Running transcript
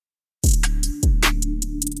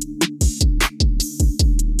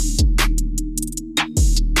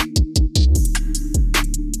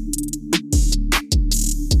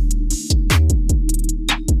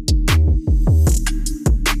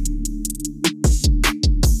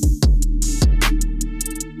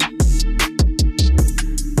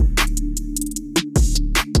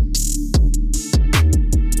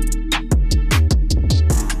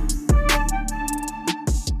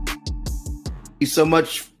so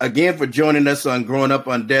much again for joining us on Growing Up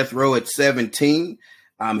on Death Row at 17.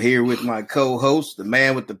 I'm here with my co-host, the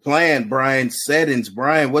man with the plan, Brian Seddons.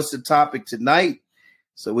 Brian, what's the topic tonight?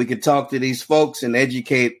 So we can talk to these folks and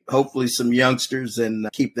educate, hopefully, some youngsters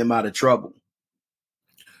and keep them out of trouble.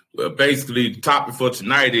 Well, basically, the topic for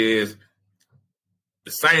tonight is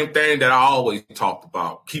the same thing that I always talked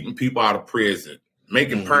about, keeping people out of prison,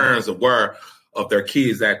 making parents aware of their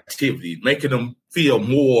kids' activity, making them feel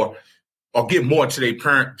more or get more into their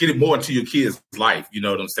parent, get it more into your kid's life, you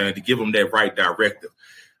know what I'm saying, to give them that right directive.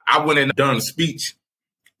 I went in and done a speech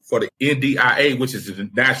for the NDIA, which is the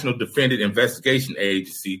National Defendant Investigation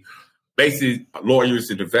Agency, basically lawyers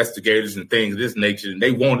and investigators and things of this nature, and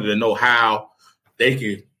they wanted to know how they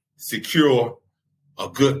could secure a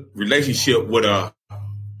good relationship with a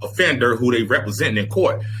offender who they represent in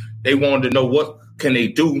court. They wanted to know what can they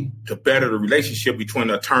do to better the relationship between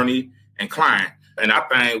the attorney and client. And our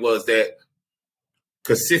thing was that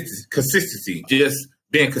consistency, just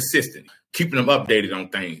being consistent, keeping them updated on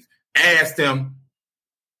things. Ask them,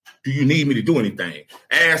 do you need me to do anything?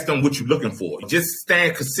 Ask them what you're looking for. Just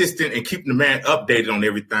staying consistent and keeping the man updated on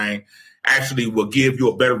everything actually will give you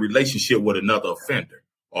a better relationship with another offender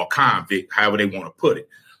or convict, however they want to put it.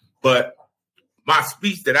 But my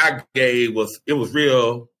speech that I gave was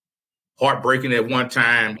real heartbreaking at one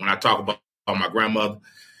time when I talk about my grandmother.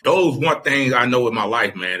 Those one things I know in my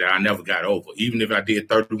life, man, that I never got over. Even if I did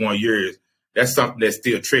 31 years, that's something that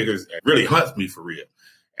still triggers and really hunts me for real.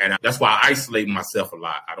 And that's why I isolate myself a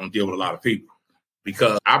lot. I don't deal with a lot of people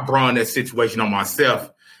because I brought that situation on myself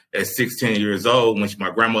at 16 years old when my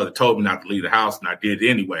grandmother told me not to leave the house, and I did it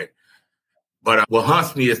anyway. But what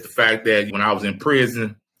hunts me is the fact that when I was in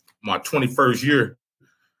prison, my 21st year,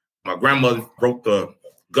 my grandmother wrote the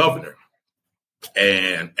governor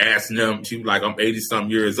and asked them, she was like, I'm 80-something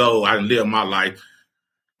years old. I didn't live my life.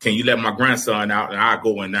 Can you let my grandson out and I'll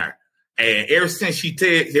go in there? And ever since she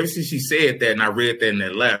said that and I read that in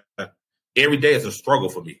that letter, every day is a struggle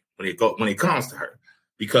for me when it comes to her.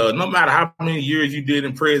 Because no matter how many years you did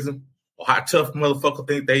in prison or how tough motherfucker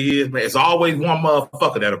think they is, man, it's always one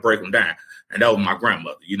motherfucker that'll break them down. And that was my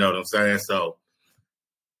grandmother. You know what I'm saying? So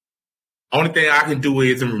only thing I can do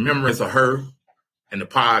is in remembrance of her and the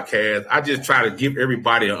podcast, I just try to give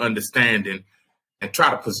everybody an understanding and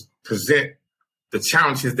try to present the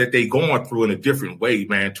challenges that they going through in a different way,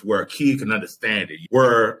 man, to where a kid can understand it,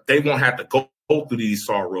 where they won't have to go through these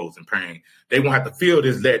sorrows and pain. They won't have to feel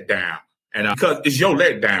this letdown. And because it's your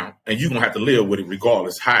letdown and you're going to have to live with it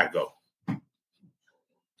regardless how it go.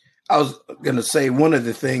 I was going to say one of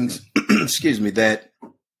the things, excuse me, that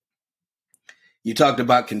you talked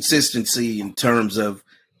about consistency in terms of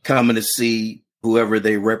coming to see whoever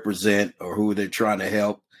they represent or who they're trying to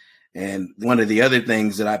help. And one of the other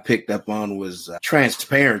things that I picked up on was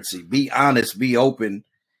transparency. Be honest, be open.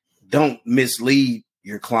 Don't mislead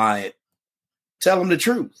your client. Tell them the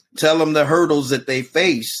truth. Tell them the hurdles that they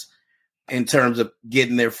face in terms of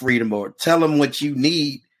getting their freedom, or tell them what you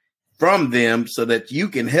need from them so that you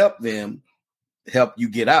can help them help you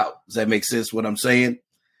get out. Does that make sense what I'm saying?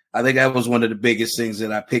 I think that was one of the biggest things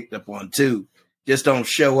that I picked up on too. Just don't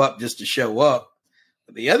show up just to show up.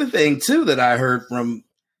 The other thing too that I heard from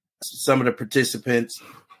some of the participants,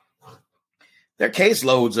 their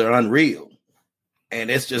caseloads are unreal. And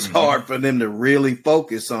it's just hard for them to really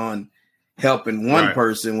focus on helping one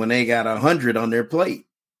person when they got 100 on their plate.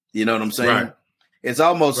 You know what I'm saying? Right. It's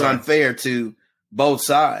almost unfair to both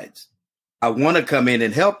sides. I want to come in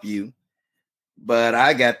and help you, but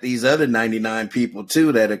I got these other 99 people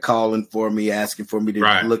too that are calling for me, asking for me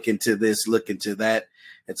to look into this, look into that.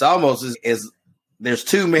 It's almost as there's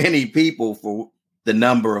too many people for the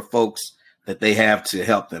number of folks that they have to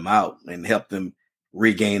help them out and help them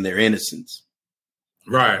regain their innocence.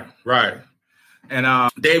 Right.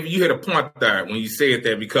 And David, you hit a point there when you said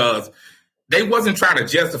that, because they wasn't trying to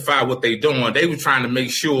justify what they doing. They were trying to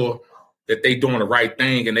make sure that they doing the right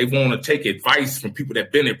thing, and they want to take advice from people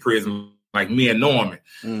that been in prison, like me and Norman.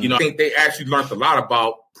 You know, I think they actually learned a lot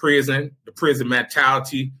about prison, the prison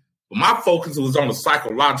mentality. But my focus was on the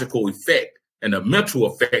psychological effect and the mental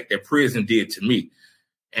effect that prison did to me.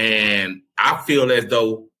 And I feel as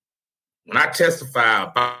though when I testify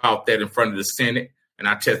about that in front of the Senate and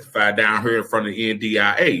I testify down here in front of the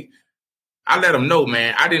NDIA, I let them know,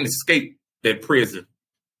 man, I didn't escape that prison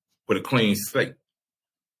with a clean slate.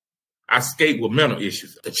 I escaped with mental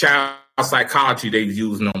issues. The child psychology they was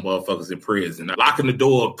using on motherfuckers in prison, locking the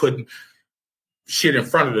door, putting shit in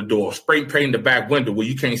front of the door, spray painting the back window where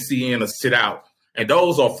you can't see in or sit out. And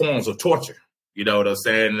those are forms of torture. You know what I'm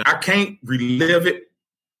saying? I can't relive it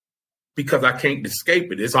because I can't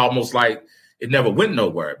escape it. It's almost like it never went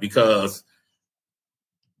nowhere, because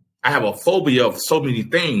I have a phobia of so many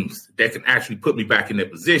things that can actually put me back in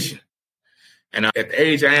that position. And at the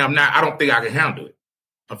age I am now, I don't think I can handle it.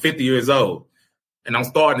 I'm 50 years old, and I'm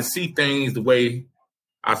starting to see things the way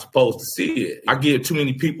I'm supposed to see it. I give too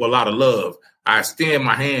many people a lot of love. I extend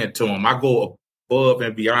my hand to them. I go above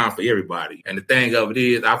and beyond for everybody. And the thing of it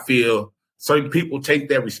is, I feel certain people take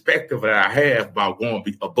that respect that I have about going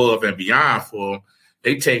above and beyond for them.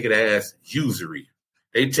 They take it as usury.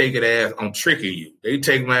 They take it as I'm tricking you. They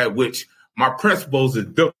take it as which my principles is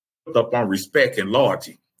built up on respect and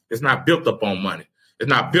loyalty. It's not built up on money. It's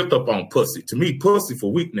not built up on pussy. To me, pussy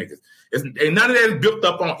for weak niggas. Ain't none of that is built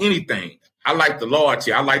up on anything. I like the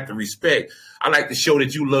loyalty. I like the respect. I like to show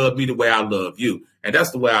that you love me the way I love you. And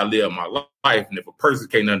that's the way I live my life. And if a person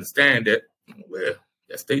can't understand that, well,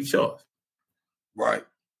 that's their choice. Right.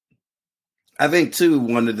 I think, too,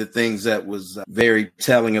 one of the things that was very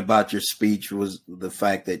telling about your speech was the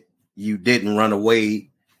fact that you didn't run away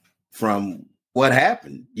from what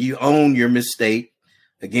happened. You own your mistake.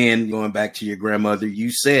 Again, going back to your grandmother,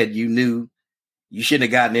 you said you knew you shouldn't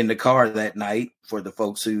have gotten in the car that night. For the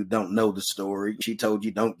folks who don't know the story, she told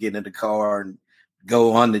you don't get in the car and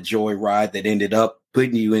go on the joyride that ended up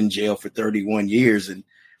putting you in jail for 31 years and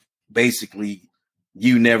basically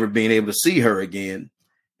you never being able to see her again.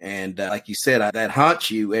 And like you said, that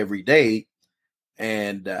haunts you every day.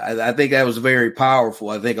 And I think that was very powerful.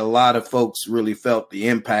 I think a lot of folks really felt the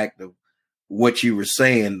impact of what you were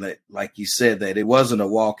saying, that, like you said, that it wasn't a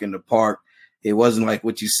walk in the park. It wasn't like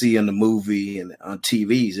what you see in the movie and on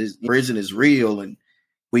TVs. Prison is real, and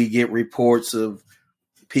we get reports of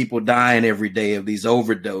people dying every day of these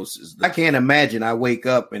overdoses. I can't imagine I wake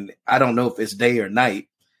up and I don't know if it's day or night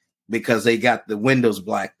because they got the windows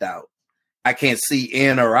blacked out. I can't see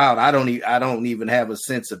in or out. I don't even have a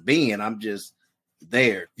sense of being. I'm just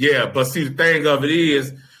there. Yeah, but see, the thing of it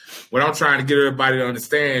is, what I'm trying to get everybody to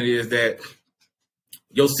understand is that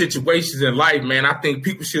your situations in life, man, I think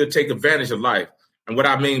people should take advantage of life. And what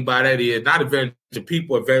I mean by that is not advantage of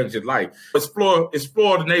people, advantage of life. Explore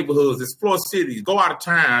the neighborhoods, explore cities, go out of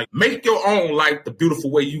town, make your own life the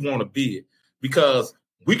beautiful way you want to be it. Because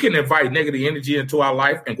we can invite negative energy into our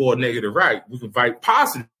life and go a negative right. We can invite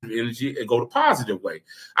positive energy and go the positive way.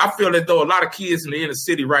 I feel as though a lot of kids in the inner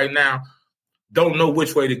city right now don't know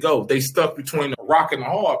which way to go. They stuck between a rock and a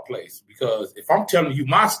hard place. Because if I'm telling you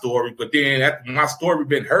my story, but then after my story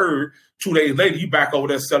been heard, 2 days later, you back over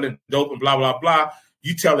there selling dope and blah, blah, blah,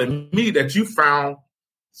 you telling me that you found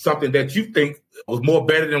something that you think was more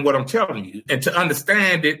better than what I'm telling you. And to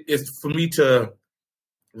understand it is for me to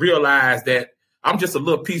realize that I'm just a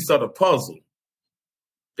little piece of the puzzle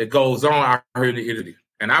that goes on out here in the Italy.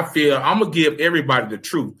 And I feel I'm going to give everybody the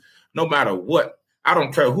truth, no matter what. I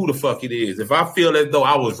don't care who the fuck it is. If I feel as though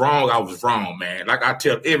I was wrong, man. Like I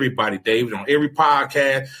tell everybody, David, on every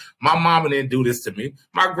podcast, my mama didn't do this to me.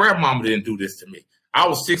 My grandmama didn't do this to me. I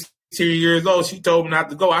was 16 years old. She told me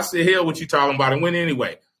not to go. I said, hell, what you talking about? And went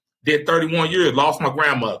anyway. Did 31 years, lost my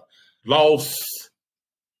grandmother. Lost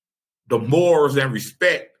the morals and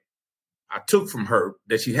respect I took from her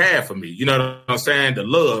that she had for me. You know what I'm saying? The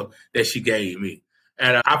love that she gave me.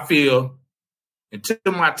 And I feel until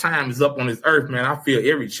my time is up on this earth, man, I feel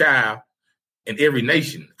every child in every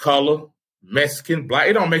nation, color, Mexican, black,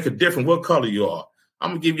 it don't make a difference what color you are.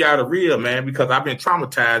 I'm going to give y'all the real, man, because I've been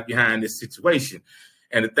traumatized behind this situation.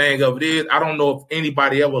 And the thing of it is, I don't know if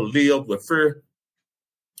anybody ever lived with fear.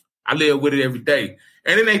 I live with it every day.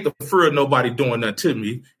 And it ain't the fear of nobody doing nothing to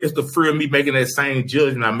me. It's the fear of me making that same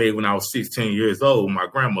judgment I made when I was 16 years old. My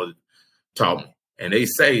grandmother taught me. And they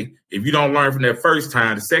say, if you don't learn from that first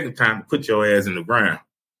time, the second time, put your ass in the ground.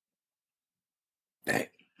 Dang.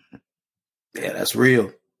 Yeah, that's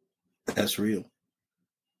real. That's real.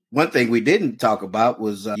 One thing we didn't talk about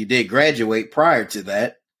was you did graduate prior to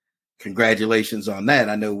that. Congratulations on that.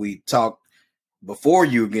 I know we talked before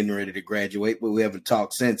you were getting ready to graduate, but we haven't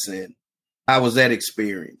talked since then. How was that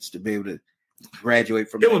experience to be able to graduate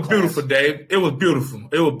from? It was beautiful, Dave. It was beautiful.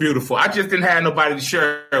 It was beautiful. I just didn't have nobody to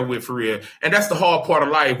share it with for real. And that's the hard part of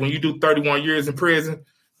life. When you do 31 years in prison,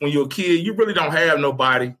 when you're a kid, you really don't have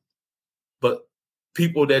nobody but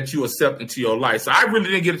people that you accept into your life. So I really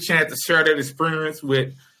didn't get a chance to share that experience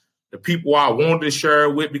with the people I wanted to share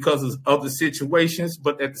it with because of other situations.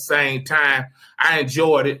 But at the same time, I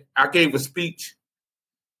enjoyed it. I gave a speech,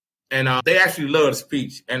 and they actually loved the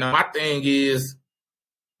speech. And my thing is,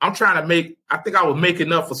 I think I was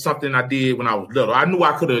making up for something I did when I was little. I knew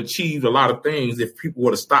I could have achieved a lot of things if people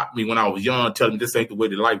would have stopped me when I was young, telling me this ain't the way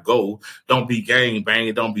that life goes. Don't be gang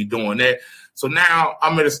banging, don't be doing that. So now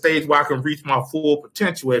I'm at a stage where I can reach my full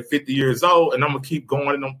potential at 50 years old, and I'm going to keep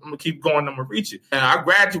going, and I'm going to reach it. And I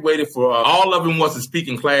graduated for all of them wasn't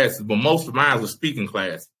speaking classes, but most of mine was speaking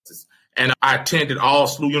classes. And I attended all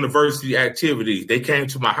SLU University activities. They came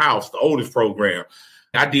to my house, the oldest program.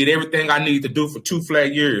 I did everything I needed to do for 2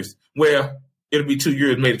 flat years. Well, it'll be 2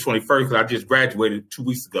 years, May the 21st, because I just graduated 2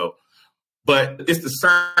 weeks ago. But it's the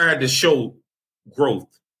sign to show growth.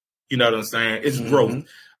 You know what I'm saying? It's growth.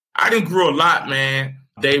 I didn't grow a lot, man,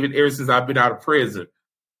 David, ever since I've been out of prison.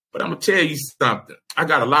 But I'm going to tell you something. I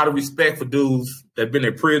got a lot of respect for dudes that have been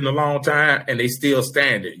in prison a long time, and they still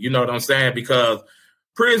standing. You know what I'm saying? Because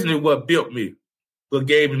prison is what built me. But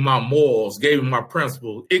gave me my morals, gave me my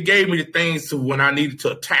principles. It gave me the things to when I needed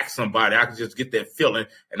to attack somebody, I could just get that feeling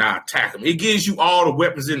and I attack them. It gives you all the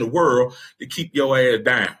weapons in the world to keep your ass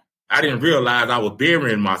down. I didn't realize I was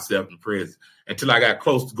burying myself in prison until I got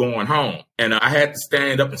close to going home. And I had to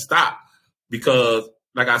stand up and stop because,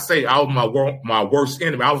 like I say, I was my worst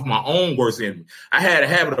enemy. I was my own worst enemy. I had a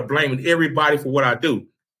habit of blaming everybody for what I do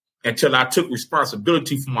until I took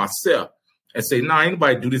responsibility for myself. And say, nah, ain't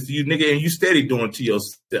nobody do this to you, nigga, and you steady doing it to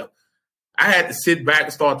yourself. I had to sit back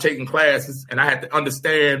and start taking classes, and I had to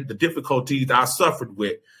understand the difficulties that I suffered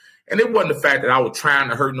with. And it wasn't the fact that I was trying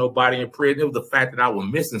to hurt nobody in prison. It was the fact that I was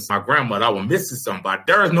missing my grandmother. I was missing somebody.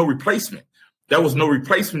 There is no replacement. There was no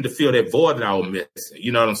replacement to fill that void that I was missing.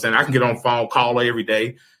 You know what I'm saying? I can get on the phone, call her every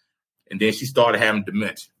day, and then she started having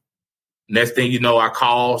dementia. Next thing you know, I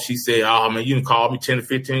called. She said, oh, man, you done called me 10 to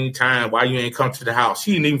 15 times. Why you ain't come to the house?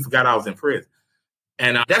 She didn't even forgot I was in prison.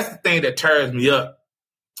 And that's the thing that tears me up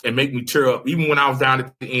and make me tear up, even when I was down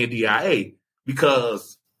at the NDIA,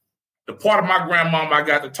 because the part of my grandmama I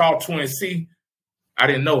got to talk to and see, I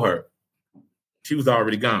didn't know her. She was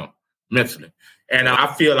already gone mentally. And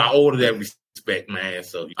I feel I owe her that respect, man.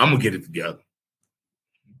 So I'm going to get it together.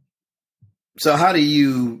 So how do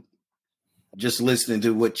you, just listening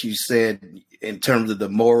to what you said in terms of the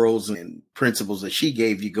morals and principles that she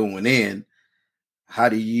gave you going in, how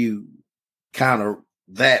do you counter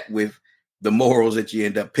that with the morals that you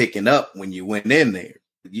end up picking up when you went in there?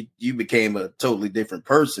 You became a totally different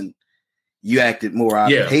person. You acted more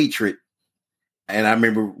out of hatred. And I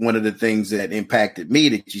remember one of the things that impacted me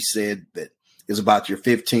that you said that is about your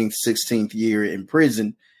 15th, 16th year in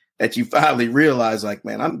prison, that you finally realized, like,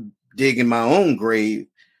 man, I'm digging my own grave.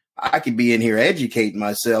 I could be in here educating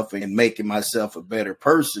myself and making myself a better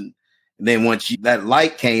person. And then once that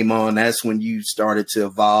light came on, that's when you started to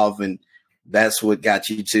evolve. And that's what got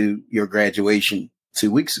you to your graduation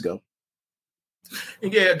 2 weeks ago.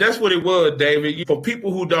 Yeah, that's what it was, David. For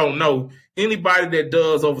people who don't know, anybody that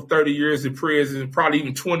does over 30 years in prison, probably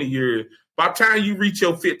even 20 years, by the time you reach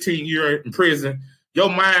your 15 year in prison, your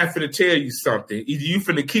mind finna tell you something. Either you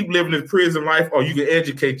finna keep living the prison life or you can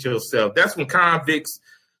educate yourself. That's when convicts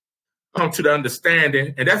come to the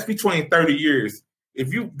understanding, and that's between 30 years.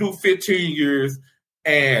 If you do 15 years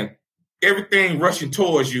and everything rushing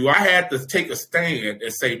towards you, I had to take a stand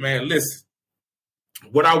and say, man, listen,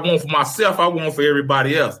 what I want for myself, I want for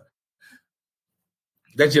everybody else.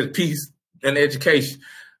 That's just peace and education.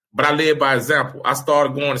 But I live by example. I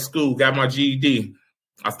started going to school, got my GED.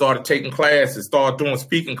 I started taking classes, started doing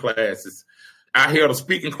speaking classes. I held a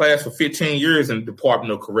speaking class for 15 years in the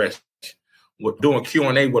Department of Corrections. With doing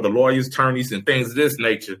Q&A with the lawyers, attorneys, and things of this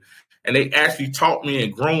nature. And they actually taught me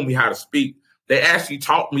and groomed me how to speak. They actually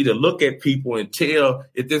taught me to look at people and tell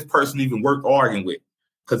if this person even worth arguing with.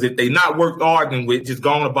 Because if they not worth arguing with, just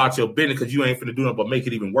go on about your business because you ain't finna do nothing but make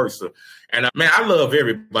it even worse. So, and man, I love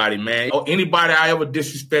everybody, man. Anybody I ever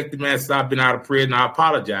disrespected, man, since I've been out of prison, I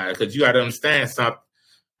apologize. Because you got to understand something.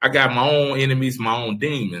 I got my own enemies, my own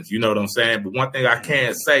demons. You know what I'm saying? But one thing I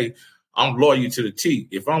can say, I'm loyal to the T.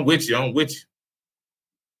 If I'm with you, I'm with you.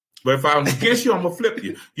 But if I'm against you, I'm going to flip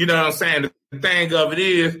you. You know what I'm saying? The thing of it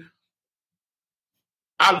is,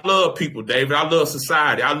 I love people, David. I love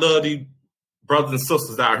society. I love these brothers and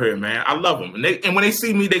sisters out here, man. I love them. And when they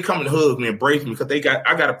see me, they come and hug me, embrace me, because I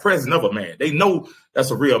got a presence of a man. They know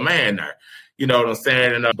that's a real man there. You know what I'm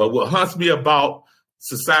saying? And, but what hunts me about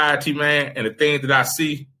society, man, and the things that I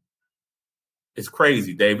see, it's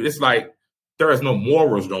crazy, David. It's like there is no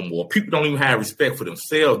morals no more. People don't even have respect for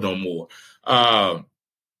themselves no more.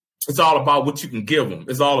 It's all about what you can give them.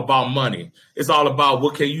 It's all about money. It's all about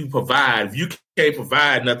what can you provide. If you can't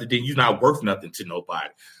provide nothing, then you're not worth nothing to nobody.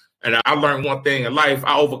 And I learned one thing in life.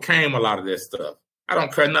 I overcame a lot of that stuff. I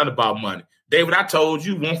don't care nothing about money. David, I told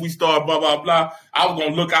you once we start blah, blah, blah, I was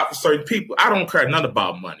going to look out for certain people. I don't care nothing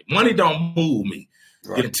about money. Money don't move me.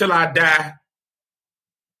 Right. Until I die,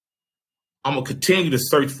 I'm going to continue to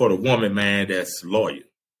search for the woman, man, that's loyal.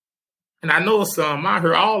 And I know some out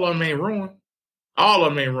here, all of them ain't ruined. All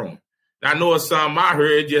of them ain't ruined. And I know some out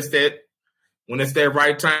here, it's just that when it's that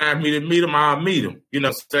right time for me to meet them, I'll meet them. You know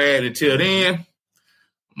what I'm saying? Until then,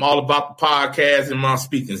 I'm all about the podcast and my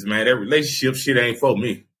speakings, man. That relationship shit ain't for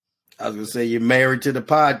me. I was going to say you're married to the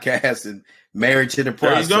podcast and married to the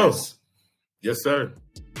process. There you go. Yes, sir.